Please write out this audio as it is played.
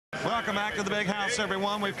Welcome back to the Big House,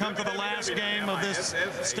 everyone. We've come to the last game of this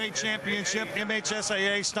state championship,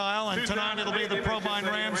 MHSAA style, and tonight it'll be the Provine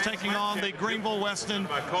Rams taking on the Greenville Westen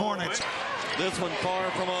Hornets. This one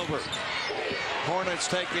far from over. Hornets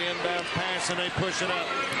take the inbound pass and they push it up.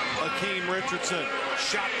 Akeem Richardson,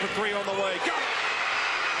 shot for three on the way. Got it!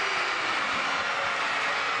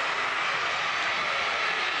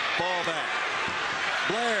 Ball back.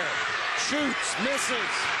 Blair shoots,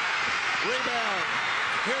 misses. Rebound.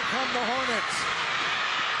 Here come the Hornets.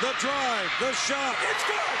 The drive, the shot. It's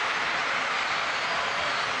good!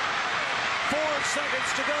 4 seconds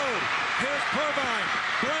to go. Here's Provine.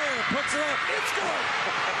 Blair puts it up. It's good!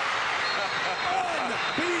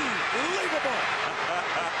 Unbelievable!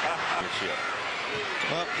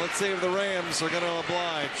 Well, let's see if the Rams are going to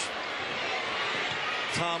oblige.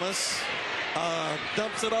 Thomas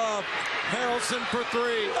dumps it off. Harrelson for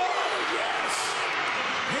three. Oh, yes!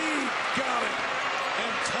 He got it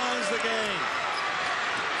and ties the game.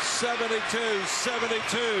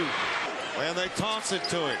 72-72. And they toss it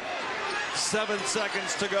to him. 7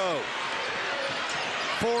 seconds to go.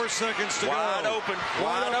 4 seconds to go. Wide open.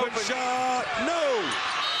 Wide open shot. No!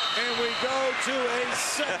 And we go to a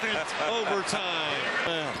second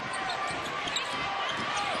overtime.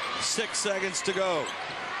 6 seconds to go.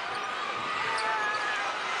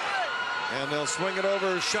 And they'll swing it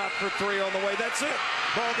over. Shot for three on the way. That's it.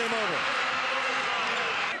 Ball game over.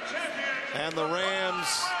 And the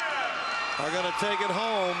Rams are going to take it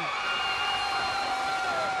home.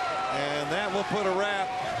 And that will put a wrap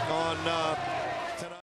on